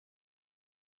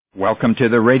Welcome to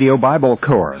the Radio Bible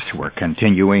Course. We're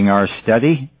continuing our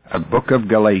study of Book of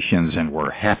Galatians, and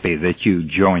we're happy that you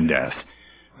joined us.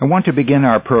 I want to begin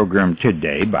our program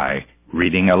today by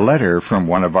reading a letter from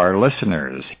one of our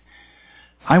listeners.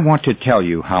 I want to tell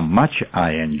you how much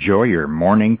I enjoy your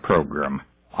morning program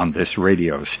on this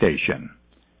radio station.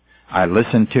 I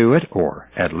listen to it, or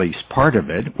at least part of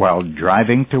it, while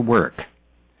driving to work.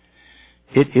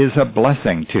 It is a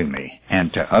blessing to me,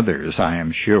 and to others, I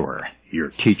am sure.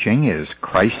 Your teaching is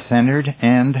Christ-centered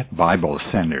and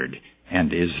Bible-centered,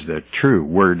 and is the true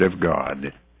Word of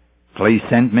God. Please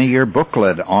send me your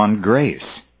booklet on grace.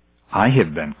 I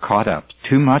have been caught up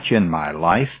too much in my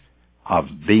life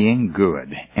of being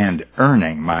good and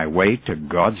earning my way to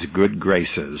God's good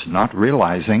graces, not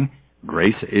realizing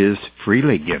grace is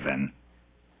freely given,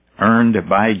 earned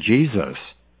by Jesus,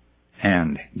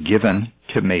 and given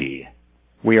to me.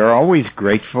 We are always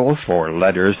grateful for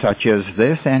letters such as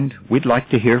this, and we'd like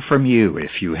to hear from you.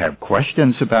 If you have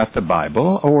questions about the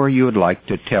Bible, or you would like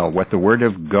to tell what the Word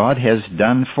of God has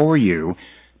done for you,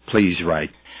 please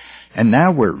write. And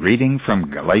now we're reading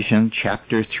from Galatians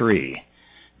chapter 3,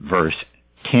 verse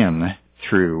 10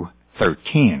 through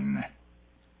 13.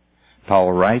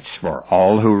 Paul writes, "For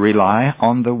all who rely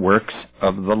on the works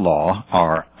of the law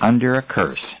are under a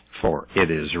curse, for it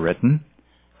is written,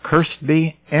 'Cursed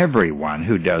be everyone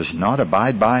who does not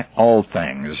abide by all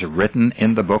things written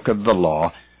in the book of the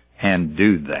law and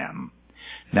do them.'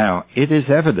 Now it is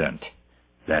evident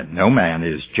that no man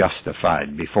is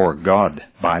justified before God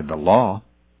by the law,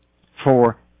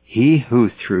 for he who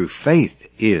through faith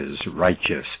is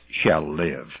righteous shall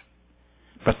live.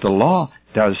 But the law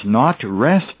does not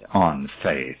rest on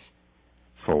faith,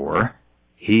 for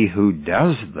he who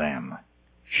does them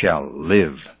shall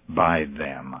live by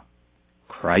them.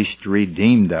 Christ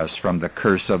redeemed us from the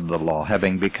curse of the law,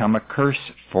 having become a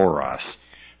curse for us.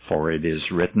 For it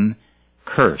is written,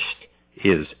 'Cursed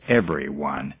is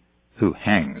everyone who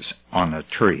hangs on a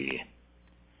tree.'"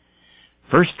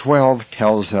 Verse 12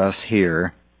 tells us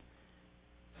here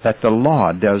that the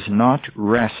law does not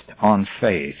rest on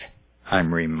faith.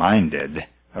 I'm reminded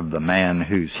of the man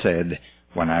who said,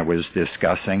 when I was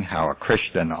discussing how a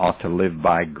Christian ought to live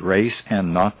by grace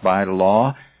and not by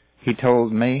law, he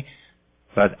told me,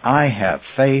 "But I have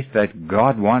faith that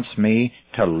God wants me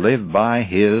to live by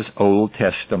His Old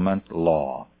Testament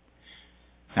law."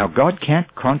 Now, God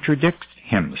can't contradict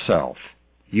Himself.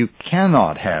 You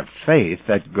cannot have faith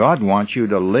that God wants you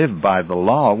to live by the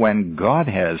law when God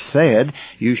has said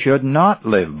you should not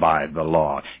live by the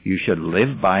law. You should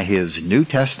live by His New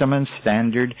Testament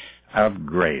standard of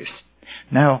grace.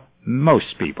 Now,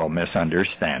 most people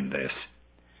misunderstand this.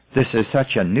 This is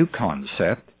such a new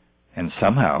concept, and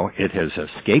somehow it has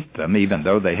escaped them, even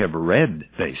though they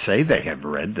say they have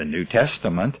read the New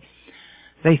Testament.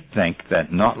 They think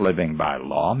that not living by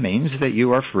law means that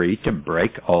you are free to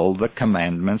break all the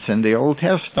commandments in the Old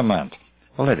Testament.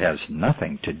 Well, it has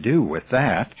nothing to do with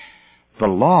that. The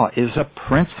law is a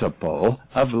principle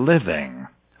of living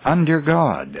under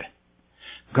God.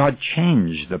 God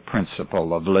changed the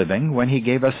principle of living when He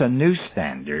gave us a new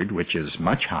standard, which is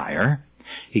much higher.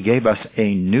 He gave us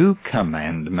a new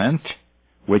commandment,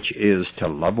 which is to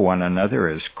love one another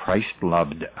as Christ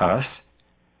loved us.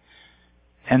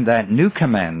 And that new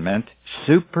commandment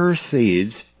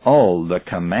supersedes all the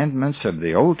commandments of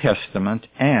the Old Testament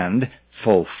and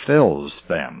fulfills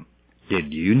them.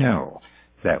 Did you know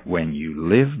that when you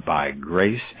live by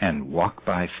grace and walk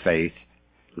by faith,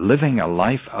 living a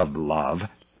life of love,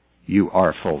 you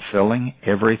are fulfilling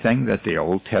everything that the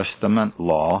Old Testament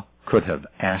law could have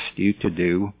asked you to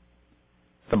do?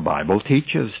 The Bible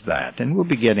teaches that, and we'll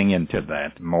be getting into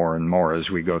that more and more as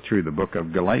we go through the book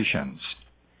of Galatians.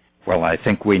 Well, I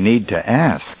think we need to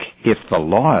ask, if the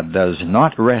law does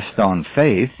not rest on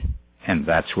faith, and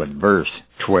that's what verse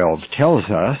 12 tells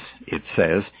us, it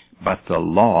says, "But the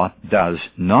law does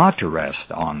not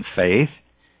rest on faith,"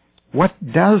 what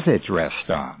does it rest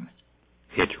on?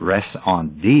 It rests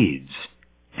on deeds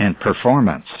and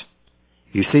performance.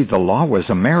 You see, the law was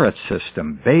a merit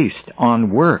system based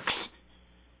on works.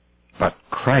 But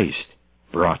Christ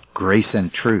brought grace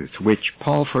and truth, which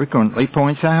Paul frequently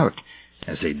points out,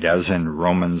 as he does in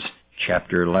Romans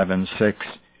chapter 11:6.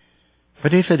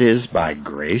 But if it is by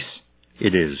grace,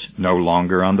 it is no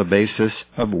longer on the basis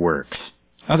of works.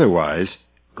 Otherwise,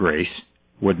 grace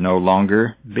would no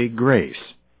longer be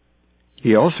grace.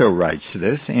 He also writes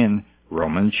this in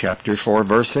Romans chapter 4,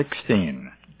 verse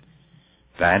 16.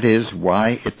 That is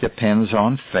why it depends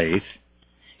on faith,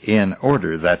 in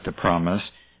order that the promise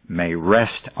may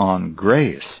rest on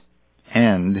grace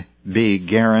and be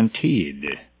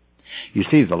guaranteed. You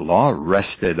see, the law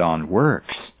rested on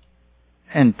works,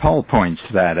 And Paul points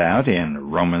that out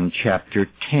in Romans chapter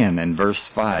 10 and verse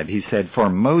 5. He said, "For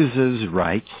Moses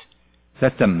writes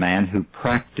that the man who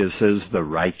practices the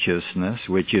righteousness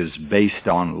which is based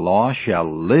on law shall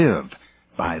live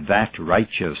by that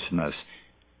righteousness.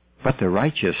 But the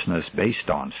righteousness based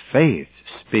on faith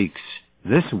speaks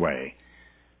this way,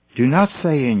 'Do not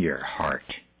say in your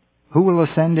heart, who will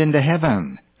ascend into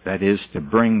heaven?' That is, to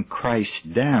bring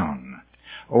Christ down.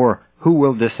 Or, who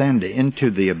will descend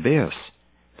into the abyss?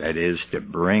 That is, to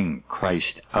bring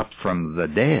Christ up from the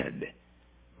dead.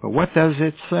 But what does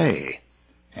it say?"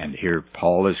 And here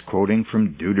Paul is quoting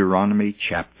from Deuteronomy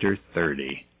chapter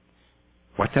 30.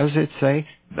 What does it say?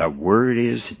 "The word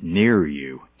is near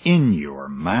you, in your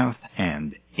mouth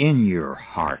and in your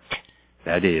heart."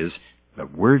 That is, the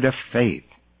word of faith,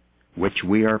 which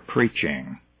we are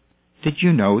preaching. Did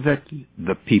you know that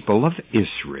the people of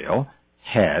Israel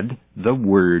had the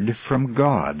word from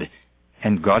God,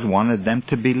 and God wanted them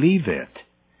to believe it?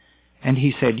 And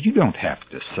he said, you don't have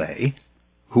to say,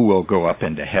 "Who will go up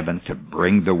into heaven to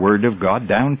bring the word of God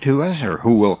down to us?" or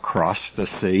 "Who will cross the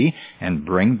sea and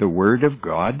bring the word of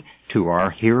God to our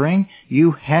hearing?"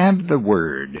 You have the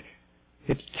word.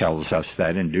 It tells us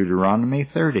that in Deuteronomy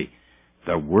 30.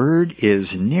 The word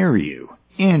is near you,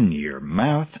 in your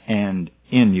mouth and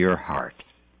in your heart.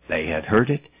 They had heard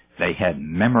it. They had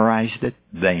memorized it.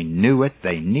 They knew it.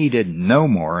 They needed no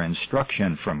more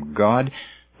instruction from God.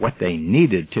 What they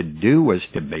needed to do was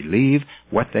to believe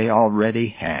what they already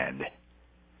had.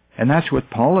 And that's what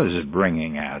Paul is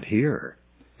bringing out here.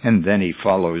 And then he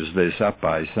follows this up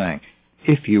by saying,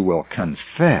 "If you will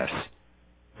confess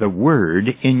the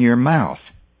word in your mouth."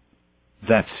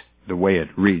 That's the way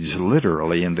it reads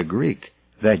literally in the Greek,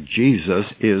 that Jesus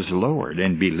is Lord,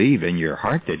 and believe in your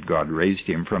heart that God raised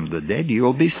him from the dead, you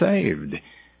will be saved.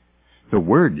 The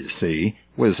word, see,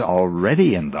 was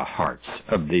already in the hearts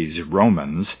of these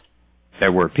Romans.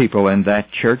 There were people in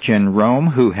that church in Rome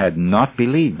who had not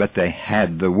believed, but they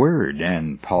had the word,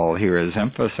 and Paul here is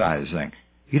emphasizing,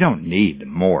 you don't need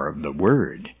more of the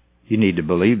word. You need to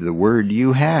believe the word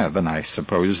you have, and I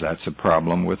suppose that's a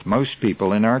problem with most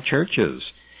people in our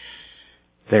churches.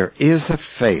 There is a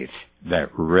faith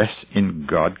that rests in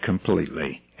God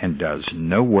completely and does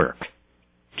no work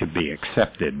to be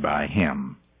accepted by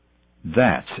him.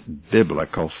 That's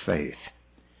biblical faith.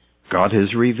 God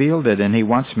has revealed it, and he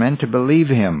wants men to believe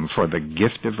him for the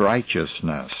gift of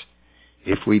righteousness.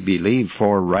 If we believe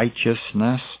for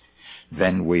righteousness,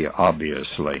 then we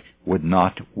obviously would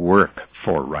not work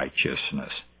for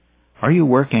righteousness. Are you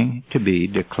working to be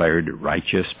declared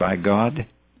righteous by God?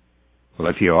 Well,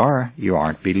 if you are, you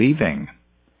aren't believing.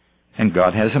 And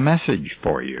God has a message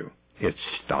for you. It's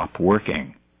stop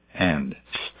working and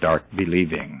start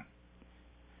believing.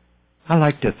 I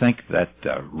like to think that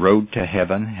the road to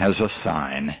heaven has a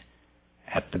sign.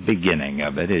 At the beginning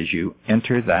of it, as you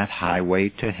enter that highway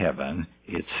to heaven,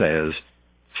 it says,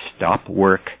 stop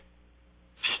work,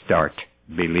 start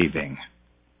believing.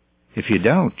 If you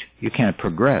don't, you can't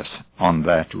progress on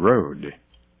that road.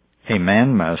 A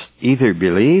man must either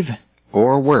believe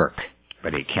or work,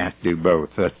 but he can't do both.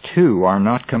 The two are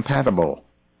not compatible.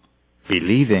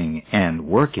 Believing and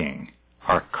working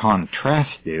are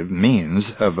contrastive means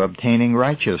of obtaining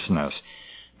righteousness.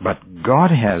 But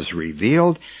God has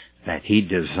revealed that he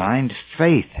designed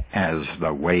faith as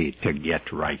the way to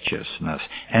get righteousness,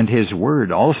 and his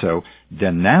word also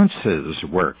denounces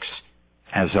works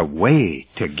as a way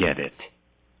to get it.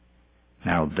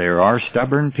 Now, there are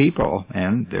stubborn people,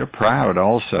 and they're proud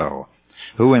also,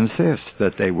 who insist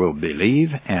that they will believe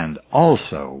and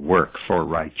also work for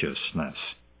righteousness.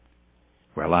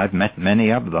 Well, I've met many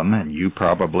of them, and you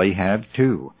probably have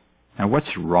too. Now,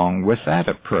 what's wrong with that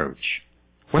approach?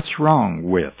 What's wrong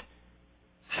with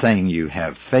saying you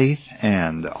have faith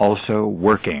and also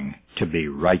working to be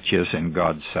righteous in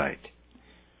God's sight?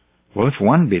 Well, if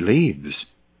one believes,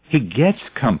 he gets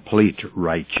complete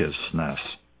righteousness.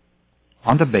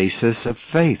 On the basis of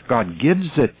faith, God gives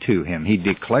it to him. He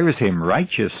declares him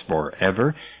righteous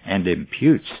forever and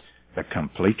imputes the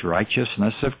complete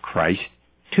righteousness of Christ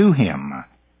to him.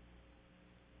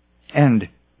 And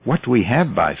what we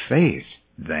have by faith,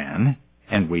 then,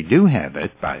 and we do have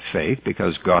it by faith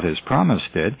because God has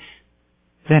promised it,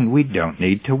 then we don't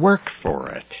need to work for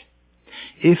it.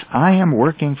 If I am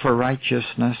working for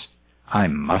righteousness, I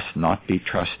must not be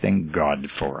trusting God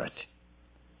for it.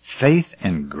 Faith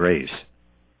and grace,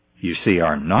 you see,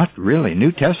 are not really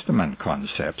New Testament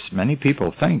concepts. Many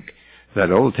people think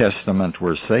that Old Testament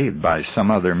were saved by some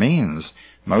other means,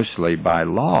 mostly by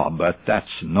law, but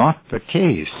that's not the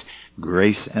case.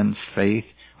 Grace and faith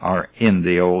are in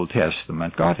the Old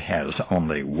Testament. God has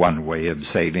only one way of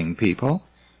saving people.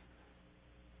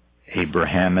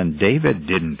 Abraham and David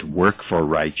didn't work for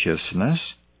righteousness.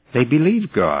 They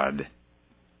believed God.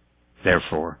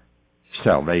 Therefore,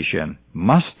 salvation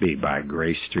must be by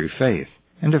grace through faith.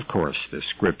 And of course, the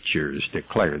Scriptures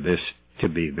declare this to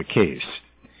be the case.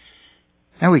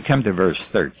 Now we come to verse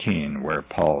 13, where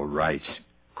Paul writes,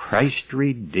 Christ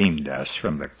redeemed us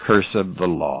from the curse of the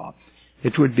law.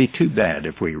 It would be too bad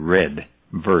if we read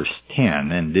verse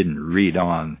 10 and didn't read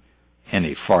on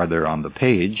any farther on the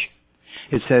page.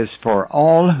 It says, For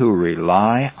all who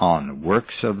rely on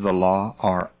works of the law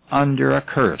are under a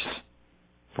curse.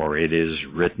 For it is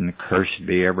written, Cursed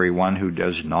be everyone who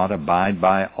does not abide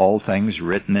by all things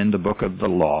written in the book of the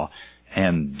law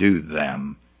and do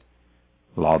them.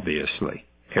 Well, obviously,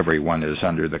 everyone is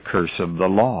under the curse of the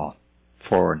law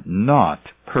for not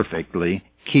perfectly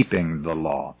keeping the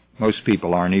law. Most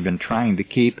people aren't even trying to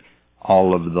keep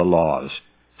all of the laws.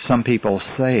 Some people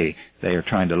say they are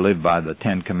trying to live by the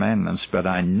Ten Commandments, but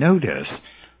I notice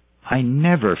I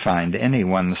never find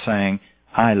anyone saying,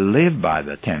 I live by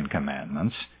the Ten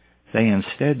Commandments. They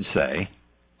instead say,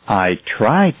 I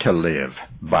try to live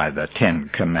by the Ten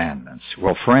Commandments.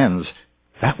 Well, friends,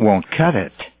 that won't cut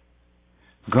it.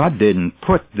 God didn't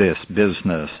put this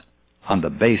business on the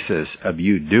basis of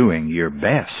you doing your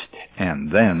best,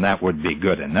 and then that would be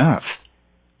good enough.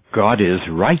 God is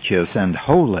righteous and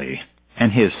holy,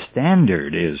 and His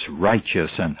standard is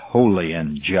righteous and holy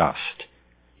and just.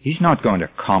 He's not going to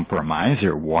compromise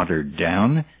or water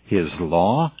down His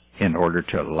law in order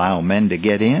to allow men to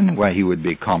get in. Why, He would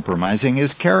be compromising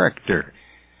His character.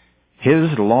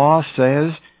 His law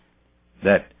says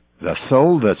that the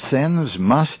soul that sins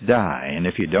must die, and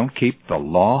if you don't keep the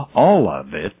law, all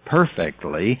of it,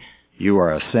 perfectly, you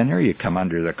are a sinner, you come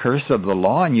under the curse of the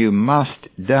law, and you must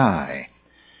die.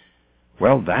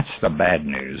 Well, that's the bad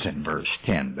news in verse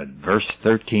 10, but verse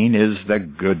 13 is the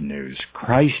good news.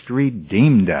 Christ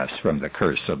redeemed us from the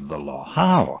curse of the law.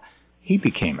 How? He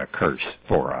became a curse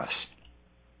for us.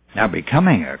 Now,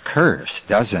 becoming a curse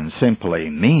doesn't simply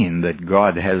mean that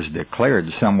God has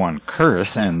declared someone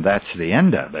cursed and that's the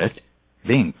end of it.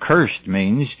 Being cursed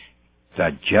means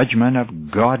the judgment of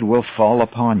God will fall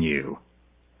upon you.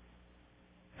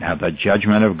 Now, the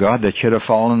judgment of God that should have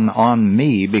fallen on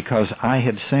me because I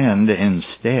had sinned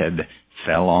instead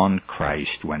fell on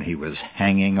Christ when He was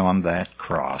hanging on that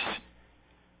cross.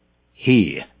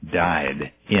 He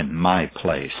died in my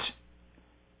place.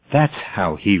 That's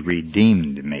how He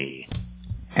redeemed me.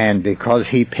 And because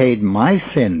He paid my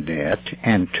sin debt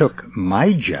and took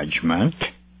my judgment,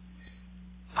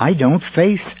 I don't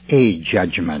face a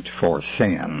judgment for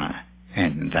sin.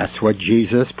 And that's what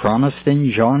Jesus promised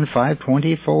in John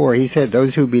 5:24. He said,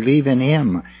 those who believe in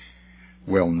Him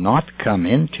will not come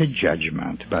into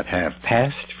judgment, but have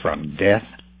passed from death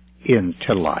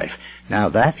into life. Now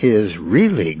that is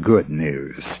really good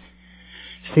news.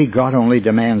 See, God only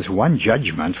demands one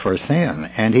judgment for sin,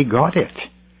 and He got it.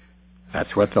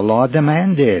 That's what the law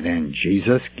demanded, and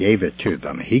Jesus gave it to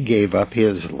them. He gave up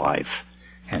His life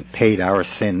and paid our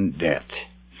sin debt.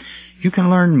 You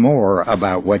can learn more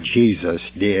about what Jesus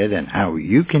did and how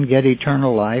you can get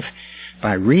eternal life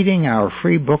by reading our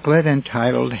free booklet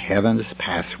entitled Heaven's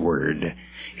Password.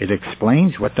 It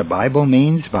explains what the Bible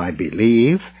means by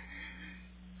believe,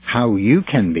 how you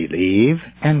can believe,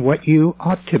 and what you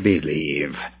ought to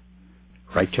believe.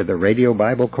 Write to the Radio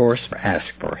Bible Course, ask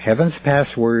for Heaven's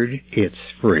Password. It's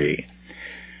free.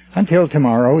 Until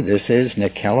tomorrow, this is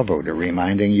Nick Calavoda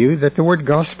reminding you that the word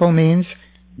gospel means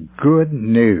good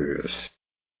news.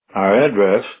 Our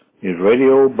address is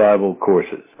Radio Bible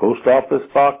Courses, Post Office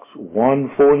Box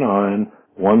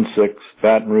 14916,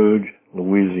 Baton Rouge,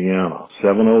 Louisiana,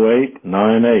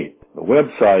 70898. The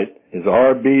website is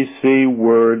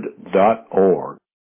rbcword.org.